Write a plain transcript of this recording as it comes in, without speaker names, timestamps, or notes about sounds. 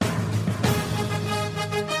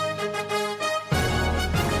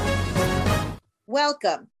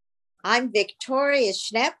Welcome. I'm Victoria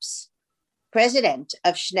Schneps, president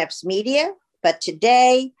of Schneps Media, but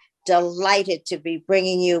today, delighted to be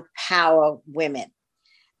bringing you Power Women.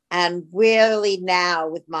 And really now,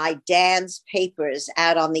 with my dance papers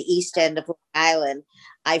out on the east end of Long Island,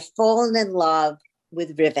 I've fallen in love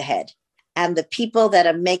with Riverhead and the people that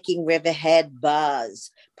are making Riverhead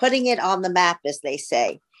buzz, putting it on the map, as they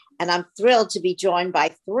say. And I'm thrilled to be joined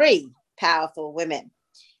by three powerful women: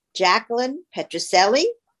 Jacqueline Petroselli,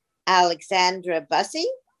 Alexandra Bussey,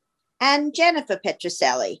 and Jennifer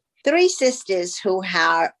Petroselli, three sisters who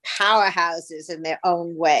are powerhouses in their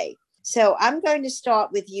own way. So I'm going to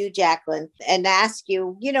start with you, Jacqueline, and ask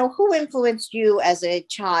you, who influenced you as a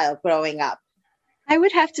child growing up? I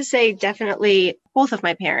would have to say definitely both of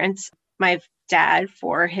my parents. My dad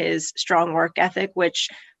for his strong work ethic, which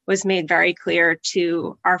was made very clear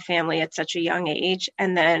to our family at such a young age.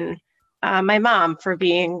 And then my mom for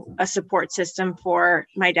being a support system for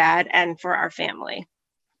my dad and for our family.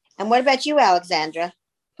 And what about you, Alexandra?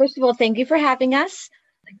 First of all, thank you for having us.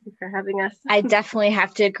 Thank you for having us. I definitely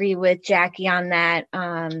have to agree with Jackie on that.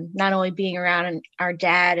 Not only being around our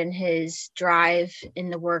dad and his drive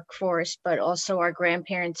in the workforce, but also our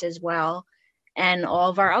grandparents as well. And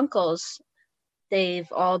all of our uncles. They've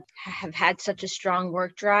all have had such a strong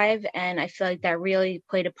work drive. And I feel like that really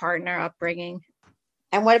played a part in our upbringing.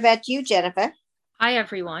 And what about you, Jennifer? Hi,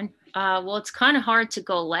 everyone. Well, it's kind of hard to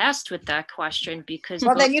go last with that question because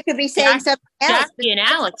then you could be saying something else. Jackie and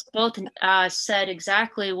Alex both said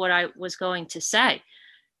exactly what I was going to say.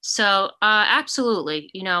 So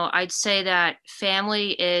absolutely, I'd say that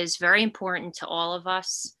family is very important to all of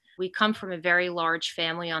us. We come from a very large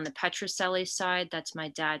family on the Petroselli side. That's my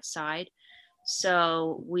dad's side.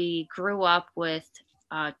 So we grew up with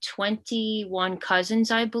 21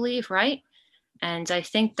 cousins, I believe, right? And I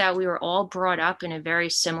think that we were all brought up in a very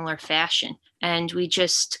similar fashion. And we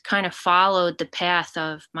just kind of followed the path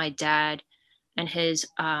of my dad and his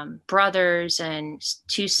brothers and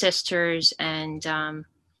two sisters. And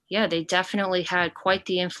they definitely had quite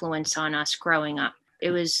the influence on us growing up. It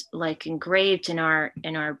was like engraved in our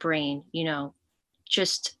brain,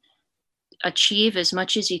 just achieve as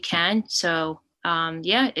much as you can. So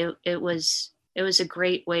it was a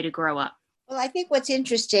great way to grow up. Well, I think what's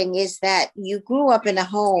interesting is that you grew up in a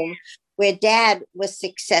home where dad was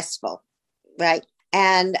successful, right?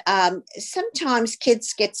 And sometimes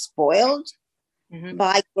kids get spoiled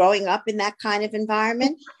by growing up in that kind of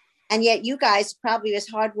environment. And yet you guys probably as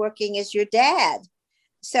hardworking as your dad.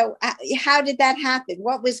 So how did that happen?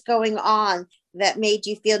 What was going on that made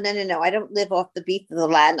you feel, no, I don't live off the beat of the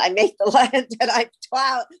land. I make the land and I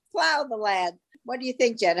plow the land. What do you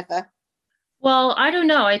think, Jennifer? Well, I don't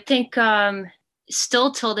know. I think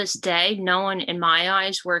still till this day, no one in my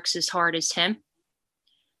eyes works as hard as him.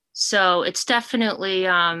 So it's definitely,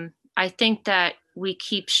 I think that we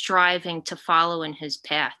keep striving to follow in his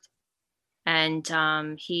path. And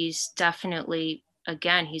he's definitely,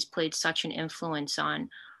 again, he's played such an influence on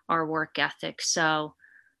our work ethic. So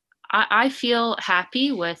I feel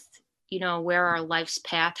happy with, where our life's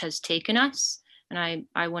path has taken us. And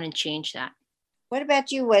I wouldn't change that. What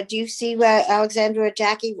about you? What do you see, Alexandra or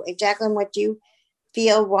Jacqueline, what do you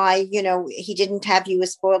feel why, he didn't have you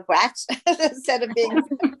as spoiled brats instead of being...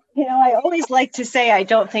 I always like to say I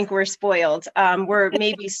don't think we're spoiled. We're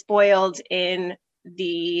maybe spoiled in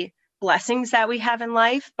the blessings that we have in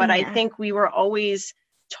life, but I think we were always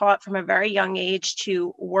taught from a very young age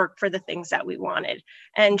to work for the things that we wanted.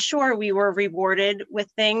 And sure, we were rewarded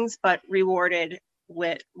with things, but rewarded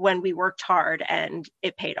when we worked hard and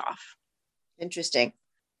it paid off. Interesting.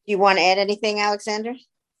 Do you want to add anything, Alexandra?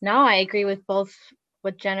 No, I agree with both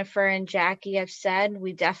what Jennifer and Jackie have said.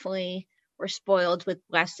 We definitely were spoiled with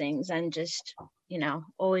blessings and just,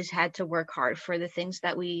 always had to work hard for the things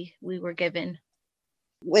that we were given.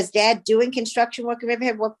 Was Dad doing construction work in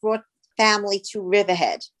Riverhead? What brought family to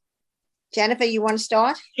Riverhead? Jennifer, you want to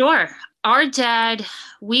start? Sure. Our dad,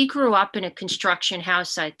 we grew up in a construction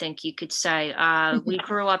house, I think you could say. We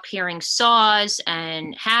grew up hearing saws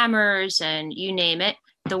and hammers and you name it.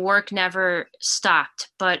 The work never stopped.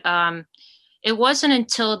 But it wasn't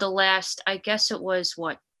until the last, I guess it was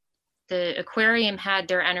the aquarium had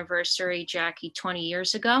their anniversary, Jackie, 20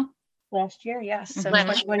 years ago. Last year, yes. So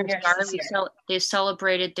last 21 years this year. So they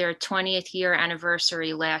celebrated their 20th year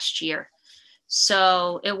anniversary last year.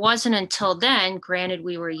 So it wasn't until then, granted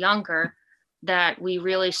we were younger, that we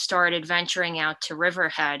really started venturing out to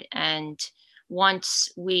Riverhead. And once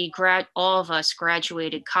all of us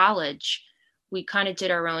graduated college, we kind of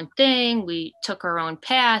did our own thing. We took our own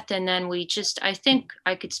path. And then I think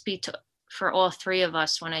I could speak for all three of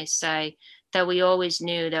us when I say that we always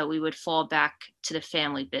knew that we would fall back to the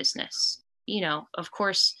family business. Of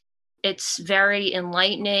course, it's very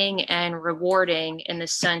enlightening and rewarding in the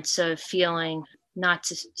sense of feeling, not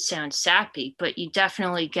to sound sappy, but you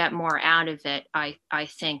definitely get more out of it, I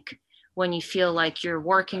think, when you feel like you're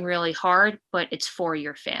working really hard, but it's for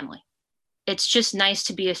your family. It's just nice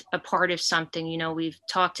to be a part of something. We've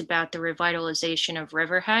talked about the revitalization of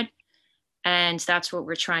Riverhead, and that's what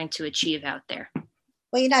we're trying to achieve out there.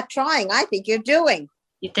 Well, you're not trying. I think you're doing.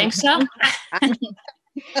 You think so?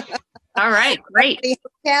 All right, great. The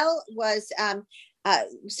hotel was,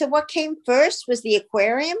 so what came first was the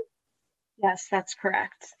aquarium? Yes, that's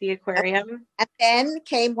correct. The aquarium. And then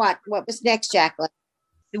came what? What was next, Jacqueline?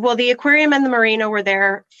 Well, the aquarium and the marina were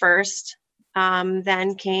there first.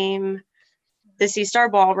 Then came the Sea Star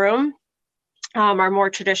Ballroom, our more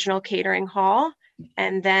traditional catering hall.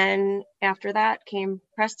 And then after that came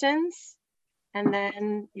Preston's, and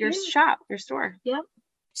then your shop, your store. Yep.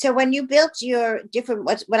 So when you built your different,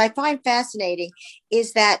 what I find fascinating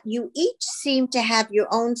is that you each seem to have your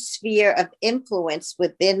own sphere of influence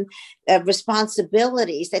within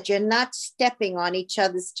responsibilities, that you're not stepping on each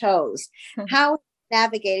other's toes. How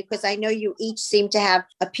navigate it? Because I know you each seem to have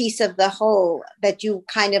a piece of the whole that you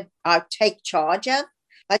kind of take charge of.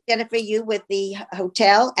 Like Jennifer, you with the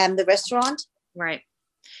hotel and the restaurant? Right.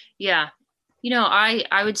 Yeah.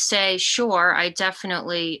 I would say, sure, I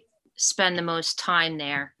definitely spend the most time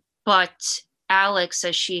there. But Alex,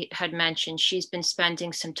 as she had mentioned, she's been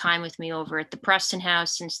spending some time with me over at the Preston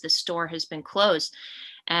House since the store has been closed.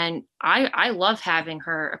 And I love having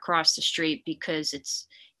her across the street because it's,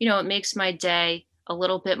 it makes my day a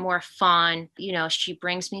little bit more fun. She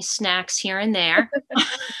brings me snacks here and there.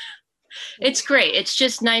 It's great. It's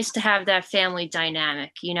just nice to have that family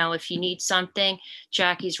dynamic. If you need something,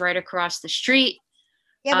 Jackie's right across the street.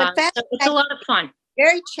 Yeah, but so it's a lot of fun.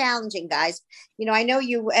 Very challenging, guys. I know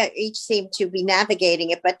you each seem to be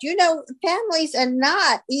navigating it, but families are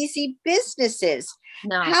not easy businesses.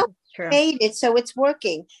 No, how made it so it's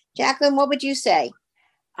working? Jacqueline, what would you say?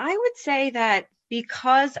 I would say that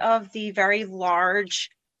because of the very large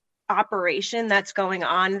operation that's going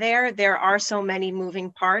on there are so many moving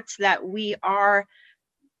parts that we are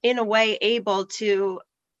in a way able to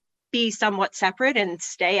be somewhat separate and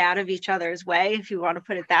stay out of each other's way, if you want to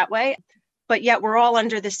put it that way. But yet we're all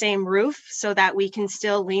under the same roof so that we can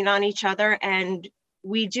still lean on each other. And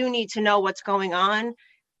we do need to know what's going on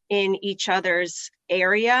in each other's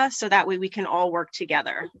area so that way we can all work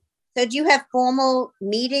together. So do you have formal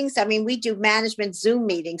meetings? I mean, we do management Zoom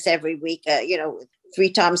meetings every week,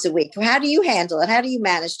 3 times a week. How do you handle it? How do you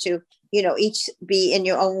manage to, each be in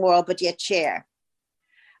your own world, but yet share?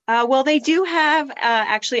 Well, they do have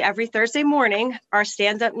actually every Thursday morning our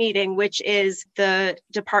stand-up meeting, which is the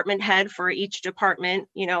department head for each department,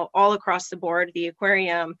 all across the board, the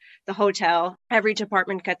aquarium, the hotel, every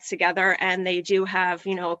department gets together and they do have,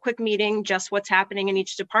 a quick meeting, just what's happening in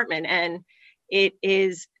each department. And it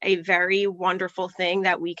is a very wonderful thing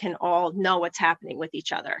that we can all know what's happening with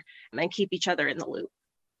each other and keep each other in the loop.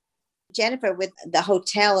 Jennifer, with the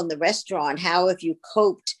hotel and the restaurant, how have you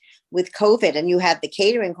coped with COVID? And you had the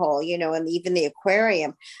catering hall, and even the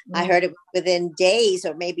aquarium. Mm-hmm. I heard it within days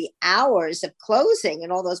or maybe hours of closing,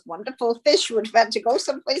 and all those wonderful fish would have had to go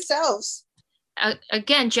someplace else.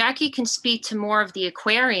 Again, Jackie can speak to more of the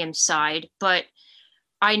aquarium side, but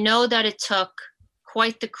I know that it took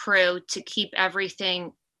quite the crew to keep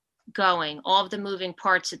everything going, all of the moving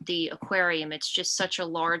parts at the aquarium. It's just such a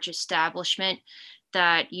large establishment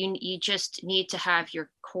that you just need to have your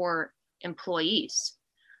core employees.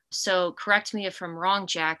 So correct me if I'm wrong,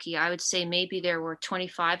 Jackie, I would say maybe there were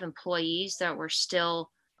 25 employees that were still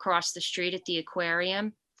across the street at the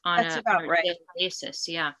aquarium on a daily basis.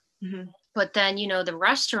 Yeah. Mm-hmm. But then, the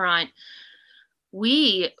restaurant,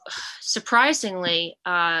 we surprisingly,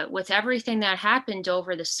 with everything that happened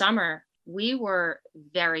over the summer, we were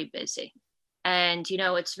very busy. And,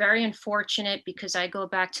 it's very unfortunate because I go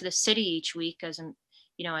back to the city each week, as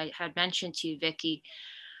I had mentioned to you, Vicki.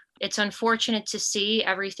 It's unfortunate to see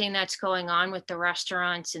everything that's going on with the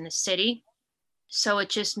restaurants in the city. So it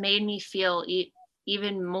just made me feel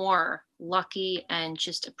even more lucky and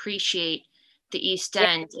just appreciate the East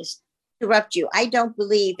End. Interrupt you. I don't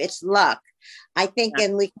believe it's luck. I think,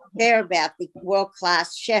 and we care about the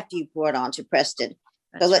world-class chef you brought on to Preston.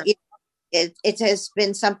 So right. It has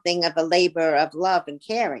been something of a labor of love and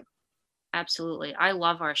caring. Absolutely. I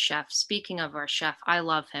love our chef. Speaking of our chef, I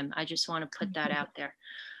love him. I just want to put that out there.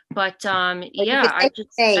 But yeah, I just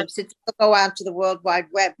names. It's go out to the World Wide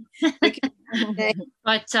Web.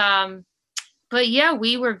 But yeah,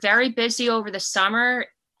 we were very busy over the summer.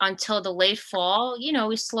 until the late fall.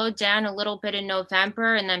 We slowed down a little bit in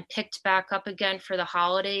November and then picked back up again for the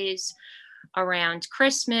holidays around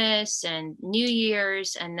Christmas and New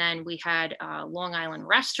Year's. And then we had Long Island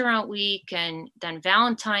Restaurant Week, and then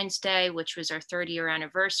Valentine's Day, which was our 3rd-year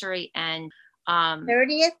anniversary. And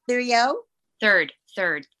 30th, third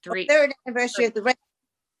anniversary of the restaurant.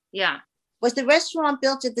 Yeah. Was the restaurant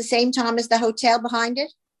built at the same time as the hotel behind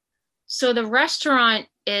it? So the restaurant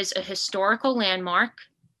is a historical landmark.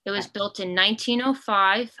 It was built in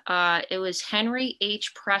 1905. It was Henry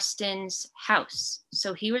H. Preston's house.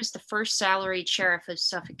 So he was the first salaried sheriff of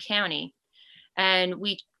Suffolk County. And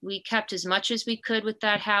we kept as much as we could with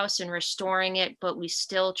that house and restoring it, but we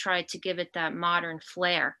still tried to give it that modern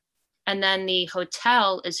flair. And then the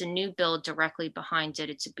hotel is a new build directly behind it.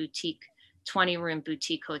 It's a boutique, 20-room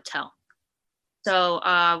boutique hotel.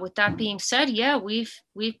 So with that being said, yeah, we've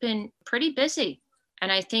been pretty busy.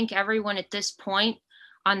 And I think everyone at this point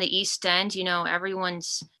on the East End,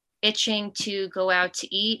 everyone's itching to go out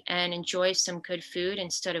to eat and enjoy some good food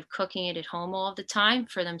instead of cooking it at home all the time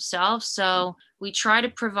for themselves. So we try to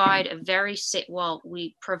provide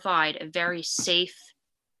we provide a very safe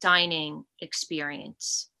dining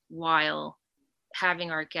experience while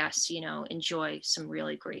having our guests, enjoy some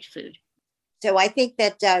really great food. So I think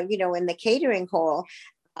that, in the catering hall,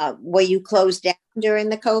 were you closed down during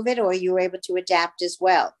the COVID, or you were able to adapt as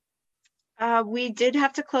well? We did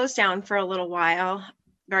have to close down for a little while,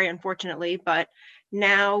 very unfortunately, but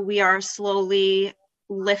now we are slowly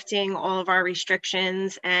lifting all of our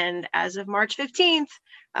restrictions. And as of March 15th,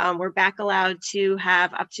 we're back allowed to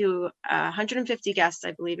have up to 150 guests,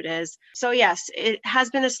 I believe it is. So yes, it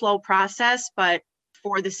has been a slow process, but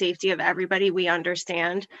for the safety of everybody, we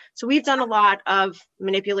understand. So we've done a lot of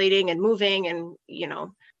manipulating and moving and,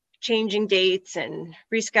 changing dates and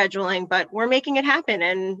rescheduling, but we're making it happen.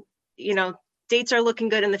 And dates are looking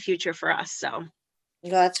good in the future for us. So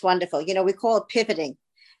that's wonderful. We call it pivoting.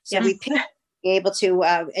 So yes. we be able to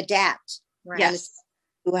adapt. Right. Yes.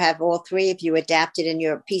 You have all three of you adapted in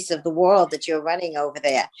your piece of the world that you're running over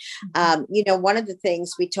there. One of the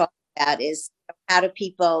things we talk about is how do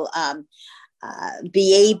people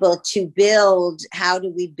be able to build, how do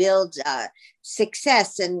we build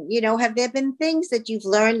success? And, have there been things that you've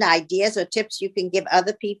learned, ideas or tips you can give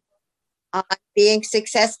other people on being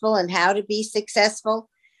successful and how to be successful?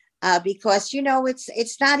 Because,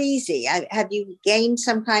 it's not easy. Have you gained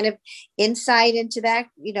some kind of insight into that?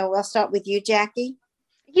 I'll start with you, Jackie.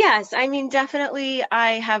 Yes, I mean, definitely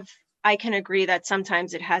I can agree that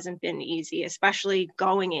sometimes it hasn't been easy, especially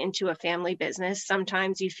going into a family business.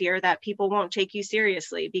 Sometimes you fear that people won't take you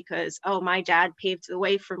seriously because, my dad paved the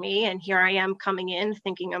way for me and here I am coming in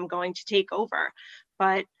thinking I'm going to take over.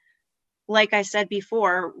 But like I said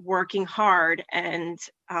before, working hard and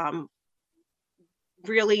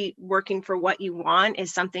really working for what you want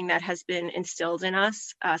is something that has been instilled in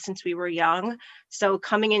us since we were young. So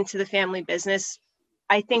coming into the family business,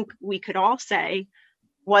 I think we could all say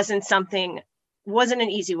wasn't an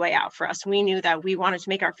easy way out for us. We knew that we wanted to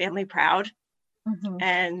make our family proud. Mm-hmm.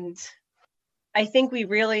 And I think we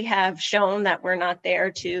really have shown that we're not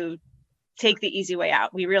there to take the easy way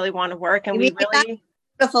out. We really want to work and we really...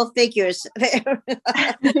 Beautiful figures.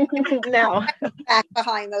 No. Back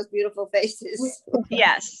behind those beautiful faces.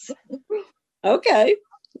 Yes. Okay.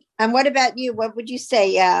 And what about you? What would you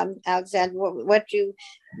say, Alexandra? What do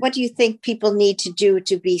you think people need to do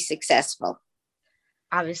to be successful?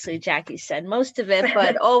 Obviously, Jackie said most of it,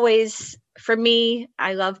 but always for me,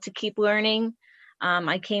 I love to keep learning.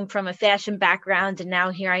 I came from a fashion background and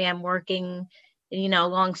now here I am working,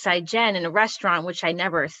 alongside Jen in a restaurant, which I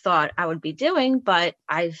never thought I would be doing, but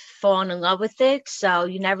I've fallen in love with it. So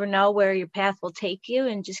you never know where your path will take you,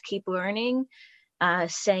 and just keep learning,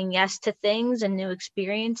 saying yes to things and new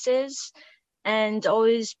experiences, and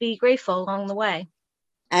always be grateful along the way.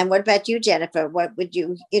 And what about you, Jennifer? What would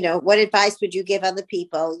you, what advice would you give other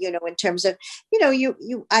people, in terms of,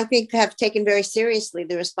 you, I think, have taken very seriously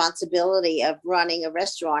the responsibility of running a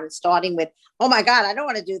restaurant and starting with, oh my God, I don't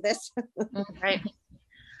want to do this. Right.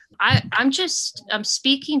 I'm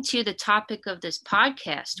speaking to the topic of this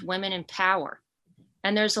podcast, Women in Power.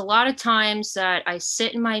 And there's a lot of times that I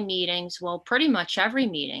sit in my meetings, well, pretty much every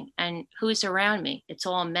meeting, and who's around me? It's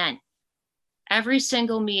all men. Every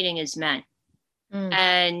single meeting is men.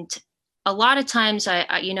 And a lot of times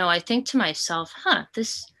I think to myself,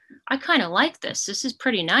 I kind of like this. This is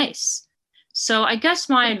pretty nice. So I guess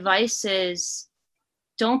my advice is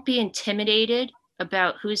don't be intimidated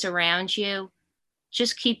about who's around you.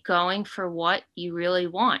 Just keep going for what you really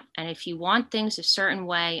want. And if you want things a certain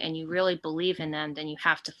way and you really believe in them, then you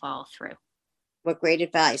have to follow through. What great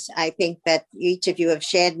advice. I think that each of you have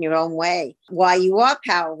shared in your own way why you are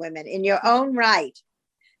power women in your own right.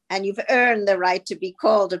 And you've earned the right to be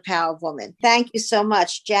called a power woman. Thank you so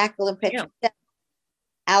much, Jacqueline Petroselli,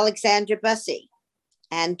 Alexandra Bussey,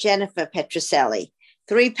 and Jennifer Petroselli,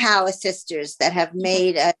 3 power sisters that have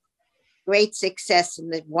made a great success in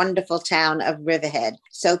the wonderful town of Riverhead.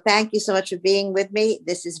 So thank you so much for being with me.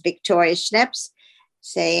 This is Victoria Schneps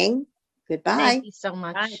saying goodbye. Thank you so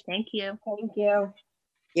much. Bye. Thank you. Thank you.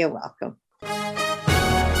 You're welcome.